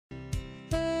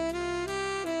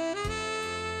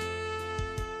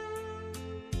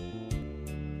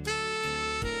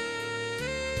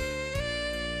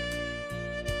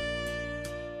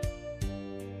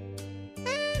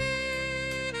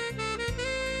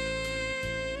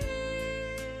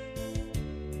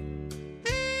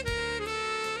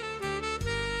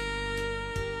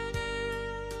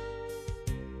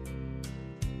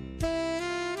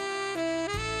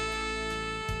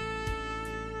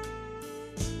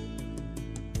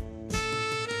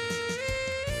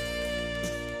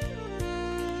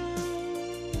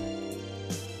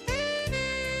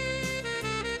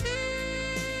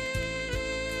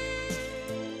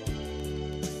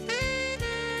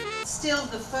still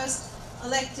the first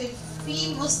elected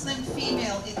Muslim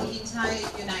female in the entire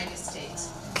United States.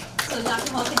 So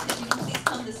Dr. Hawkins, if you can please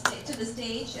come to the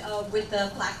stage with the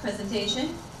plaque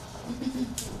presentation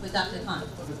with Dr. Khan.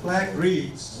 The plaque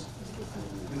reads,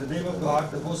 "In the name of God,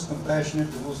 the most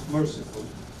compassionate, the most merciful,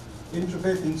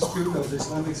 Interfaith Institute of the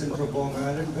Islamic Center of Long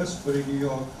Island, Westbury, New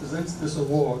York, presents this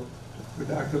award to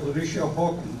Dr. Larisha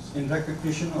Hawkins in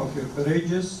recognition of your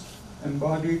courageous,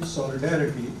 embodied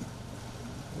solidarity."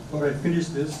 Before I finish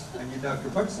this, I need Dr.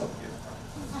 Butts up here.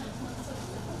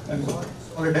 Embodied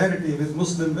solidarity with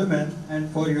Muslim women and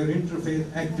for your interfaith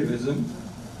activism.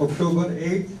 October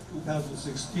 8,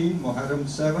 2016, Muharram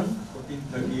 7,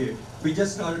 1438. We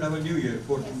just started our new year,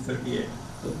 1438.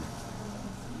 So,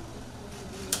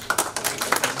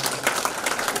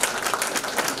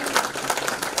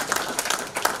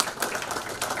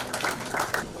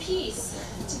 peace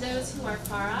to those who are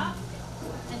far off,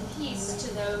 and peace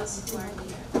to those who are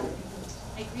near.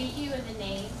 I greet you in the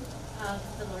name of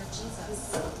the Lord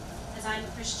Jesus, as I'm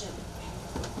a Christian.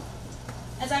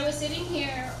 As I was sitting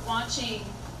here watching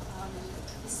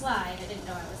the slide, I didn't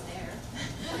know I was there,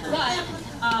 but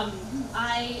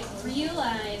I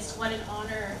realized what an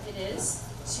honor it is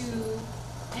to,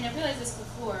 and I realized this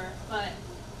before, but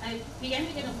I began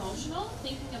to get emotional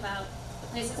thinking about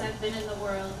places I've been in the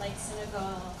world, like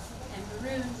Senegal and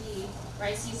Burundi, where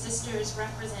I see sisters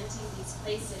representing these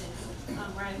places,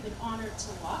 where I've been honored to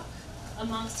walk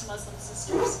amongst Muslim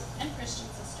sisters and Christian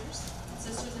sisters,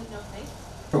 sisters of no faith.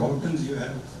 Dr. Hawkins, you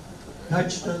have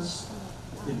touched us,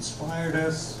 inspired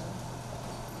us,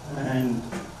 and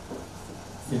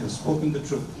you have spoken the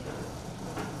truth.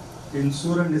 In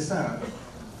Surah Nisa,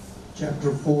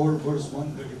 chapter 4, verse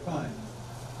 135,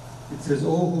 it says,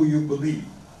 "O who you believe,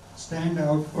 stand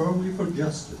out firmly for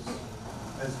justice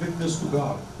as witness to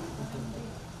God,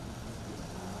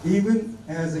 even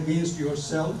as against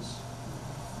yourselves,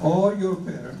 or your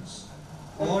parents,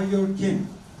 or your kin,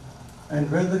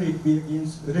 and whether it be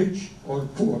against rich or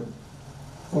poor,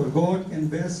 for God can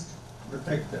best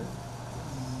protect them."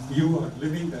 You are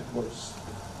living that verse.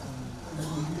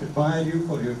 We admire you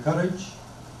for your courage,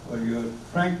 for your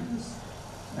frankness,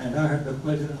 and I had the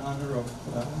pleasure and honor of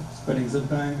spending some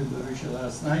time with Larisha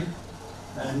last night,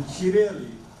 and she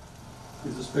really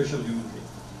is a special human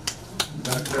being.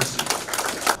 God bless you.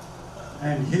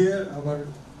 And here our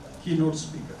keynote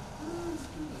speaker.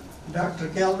 Dr.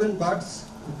 Calvin Butts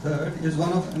III is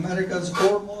one of America's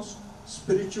foremost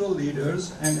spiritual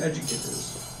leaders and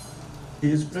educators.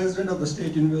 He is president of the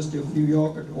State University of New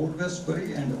York at Old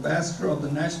Westbury and a pastor of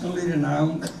the nationally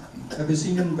renowned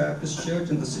Abyssinian Baptist Church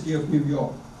in the city of New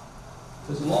York.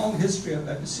 There's a long history of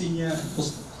Abyssinia and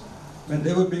Muslims. When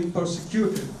they were being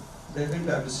persecuted, they went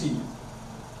to Abyssinia.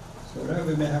 So now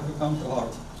we may have to come to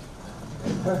Harvard.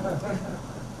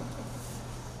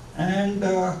 And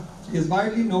he is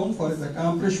widely known for his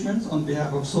accomplishments on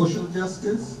behalf of social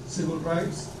justice, civil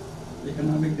rights,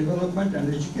 economic development,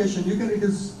 and education. You can read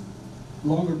his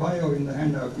longer bio in the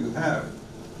handout you have.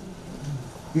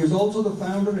 He is also the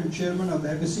founder and chairman of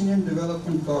the Abyssinian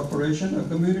Development Corporation, a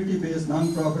community-based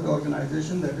nonprofit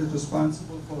organization that is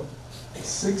responsible for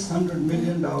 $600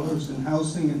 million in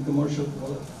housing and commercial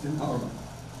development in Harlem.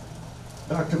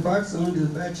 Dr. Butts earned his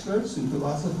bachelor's in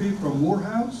philosophy from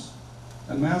Morehouse,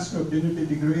 a Master of Divinity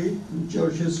degree in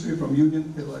church history from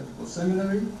Union Theological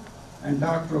Seminary, and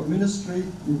Doctor of Ministry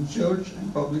in church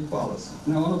and public policy.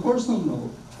 Now, on a personal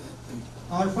note,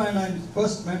 Arfa and I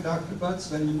first met Dr. Butts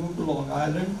when he moved to Long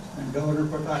Island, and Governor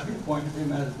Pataki appointed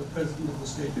him as the president of the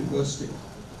State University.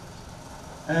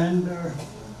 And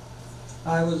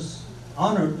I was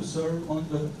honored to serve on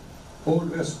the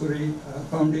Old Westbury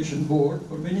Foundation board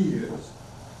for many years,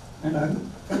 and I've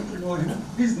come to know him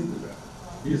reasonably well.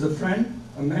 He is a friend,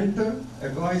 a mentor,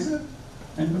 advisor,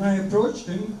 and when I approached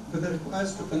him with a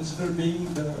request to consider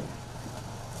being the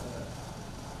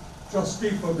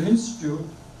trustee for the Institute,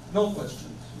 no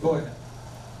questions, go ahead.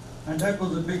 And that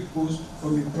was a big boost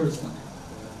for me personally.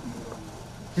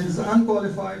 His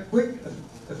unqualified, quick,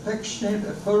 affectionate,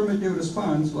 affirmative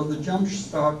response was the jump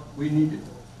start we needed.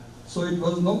 So it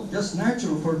was just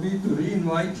natural for me to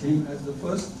re-invite him as the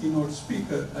first keynote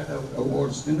speaker at our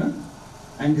awards dinner.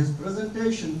 And his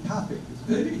presentation topic is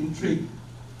very intriguing.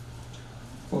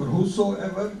 For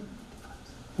whoever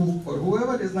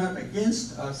is not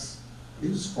against us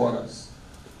is for us.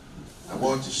 I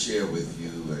want to share with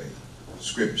you a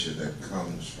scripture that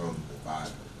comes from the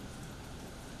Bible,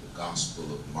 the Gospel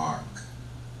of Mark,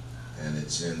 and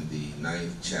it's in the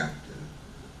 9th chapter,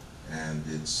 and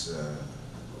it's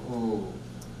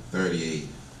 38th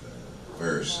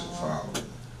verse and following.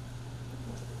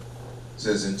 It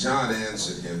says, "And John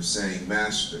answered him, saying,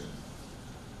 Master,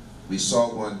 We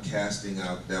saw one casting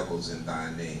out devils in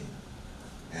thy name,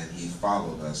 and he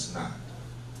followed us not.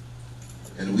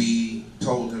 And we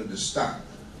told him to stop,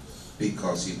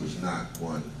 because he was not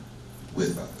one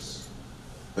with us.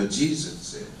 But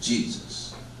Jesus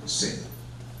said,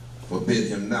 forbid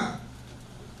him not,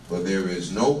 for there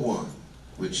is no one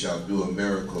which shall do a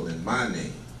miracle in my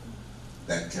name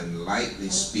that can lightly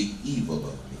speak evil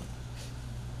of me.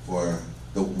 For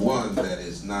the one that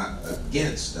is not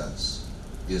against us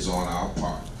is on our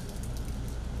part.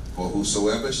 For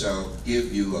whosoever shall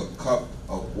give you a cup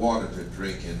of water to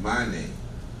drink in my name,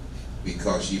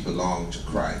 because ye belong to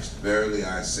Christ, verily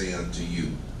I say unto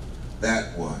you,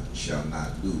 that one shall not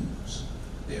lose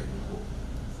their reward.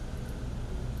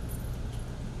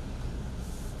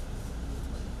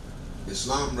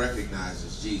 Islam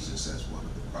recognizes Jesus as one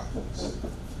of the prophets.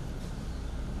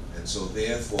 And so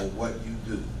therefore what you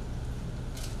do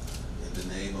in the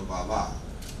name of Allah,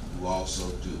 you also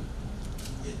do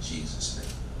in Jesus'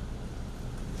 name.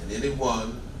 And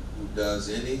anyone who does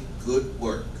any good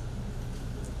work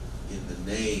in the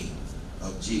name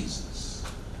of Jesus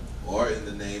or in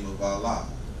the name of Allah,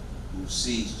 who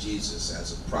sees Jesus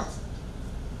as a prophet,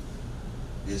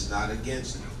 is not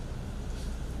against you,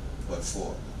 but for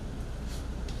you.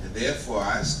 And therefore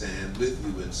I stand with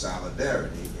you in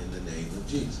solidarity in the name of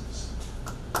Jesus.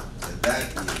 And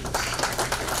that is,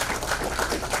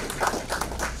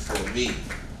 for me,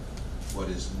 what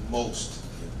is most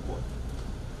important.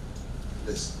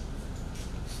 Listen,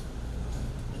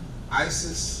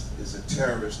 ISIS is a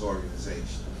terrorist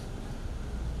organization.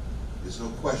 There's no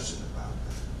question about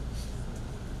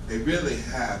that. They really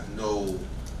have no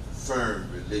firm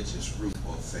religious root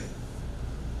or faith.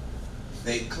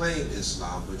 They claim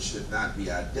Islam, but should not be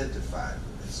identified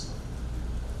with Islam.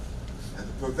 And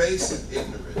the pervasive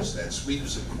ignorance that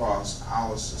sweeps across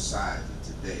our society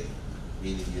today,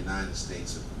 meaning the United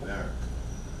States of America,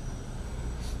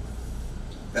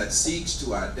 that seeks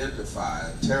to identify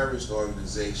a terrorist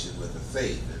organization with a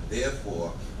faith and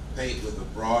therefore paint with a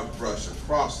broad brush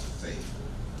across the faith,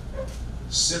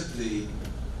 simply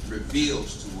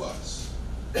reveals to us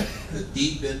the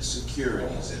deep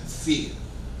insecurities and fear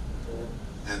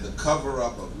and the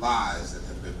cover-up of lies that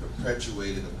have been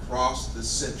perpetuated across the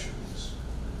centuries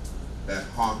that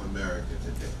harm America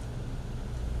today.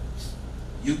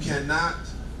 You cannot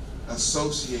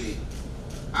associate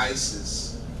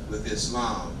ISIS with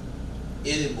Islam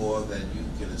any more than you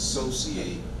can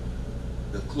associate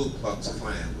the Ku Klux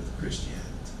Klan with Christianity.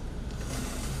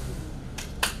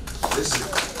 Listen.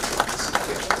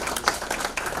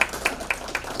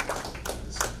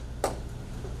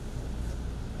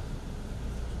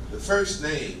 The first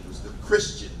name was the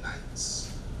Christian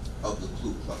Knights of the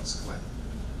Ku Klux Klan.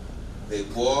 They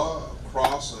wore a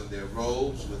cross on their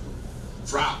robes with a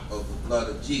drop of the blood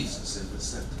of Jesus in the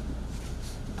center.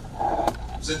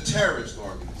 It was a terrorist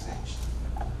organization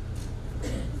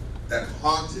that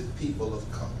haunted people of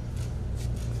color.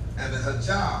 And the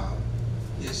hijab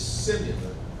is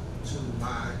similar to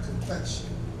my complexion.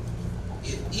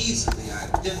 It easily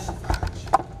identifies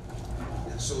you.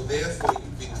 And so therefore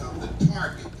you become the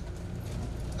target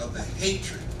of the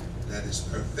hatred that is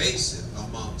pervasive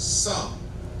among some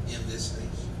in this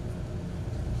nation.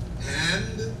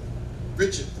 And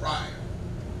Richard Pryor,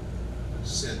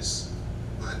 since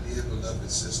my dear beloved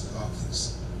sister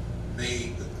Hawkins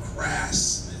made the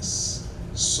crassness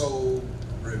so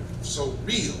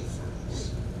real for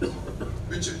us,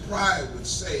 Richard Pryor would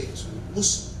say to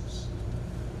Muslims,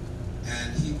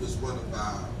 and he was one of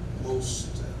our most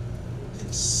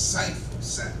insightful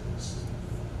satirists,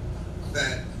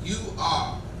 that you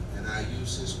are, and I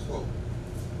use his quote,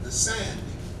 the sand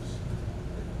diggers.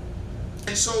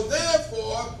 And so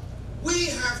therefore, we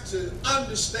have to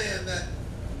understand that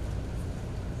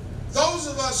those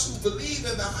of us who believe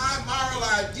in the high moral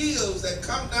ideals that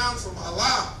come down from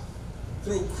Allah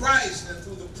through Christ and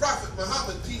through the Prophet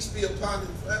Muhammad, peace be upon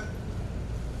him forever,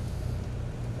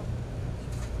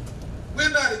 we're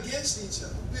not against each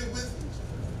other, we're with each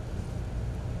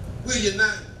other. We're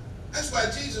united. That's why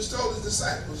Jesus told his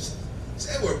disciples,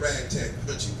 they were a ragtag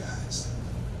bunch of guys.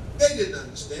 They didn't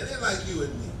understand. They're like you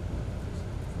and me.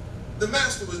 The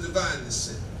master was dividing the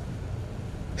sin.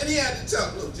 And he had to tell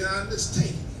them, look, John, let's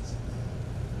take it easy.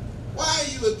 Why are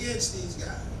you against these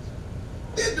guys?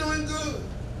 They're doing good.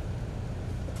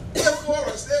 They're for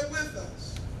us. They're with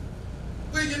us.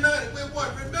 We're united. We're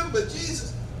one. Remember,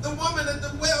 Jesus, the woman at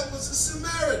the well was a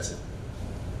Samaritan.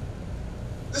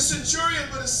 The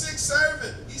centurion with a sick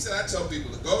servant. He said, I tell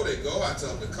people to go, they go. I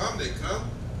tell them to come, they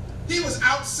come. He was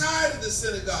outside of the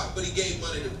synagogue, but he gave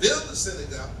money to build the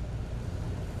synagogue.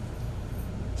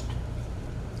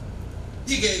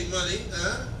 He gave money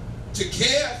to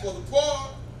care for the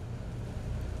poor,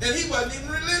 and he wasn't even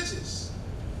religious.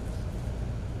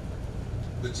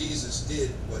 But Jesus did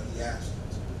what he asked him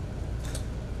to.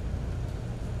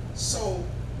 So,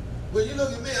 when you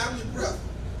look at me, I'm your brother.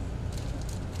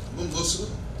 I'm a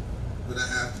Muslim when I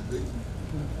have to be.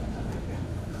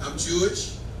 I'm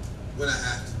Jewish when I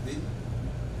have to be.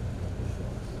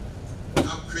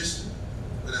 I'm Christian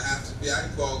when I have to be. I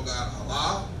can call God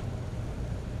Allah.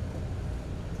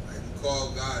 I can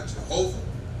call God Jehovah.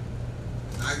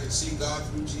 And I can see God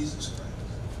through Jesus Christ.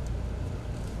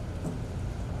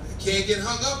 I can't get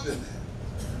hung up in that,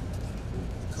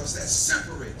 because that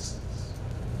separates us.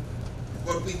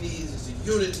 What we need is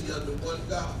the unity under one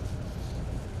God.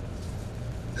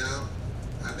 Now,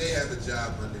 I may have a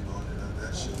job Monday morning, I'm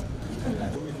not sure.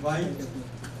 To invite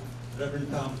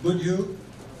Reverend Tom Goodhue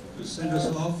to send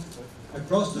us off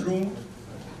across the room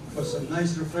for some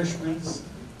nice refreshments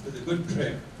with a good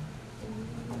prayer.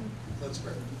 Let's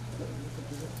pray.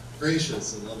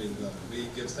 Gracious and loving God, we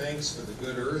give thanks for the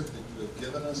good earth that you have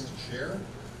given us to share.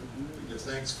 We give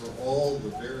thanks for all the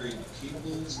varied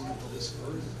peoples of this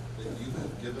earth that you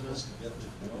have given us to get to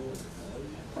know and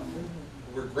love.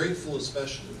 We're grateful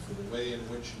especially for the way in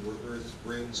which your earth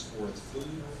brings forth food,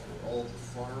 for all the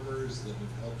farmers that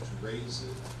have helped to raise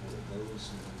it, for those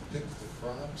who picked the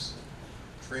crops,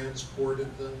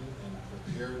 transported them, and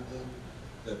prepared them,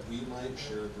 that we might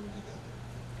share them together.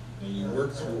 May you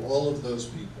work through all of those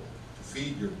people to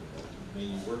feed your world, and may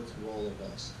you work through all of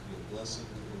us to be a blessing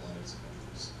to the lives of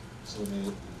others. So may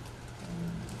it be.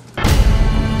 Amen.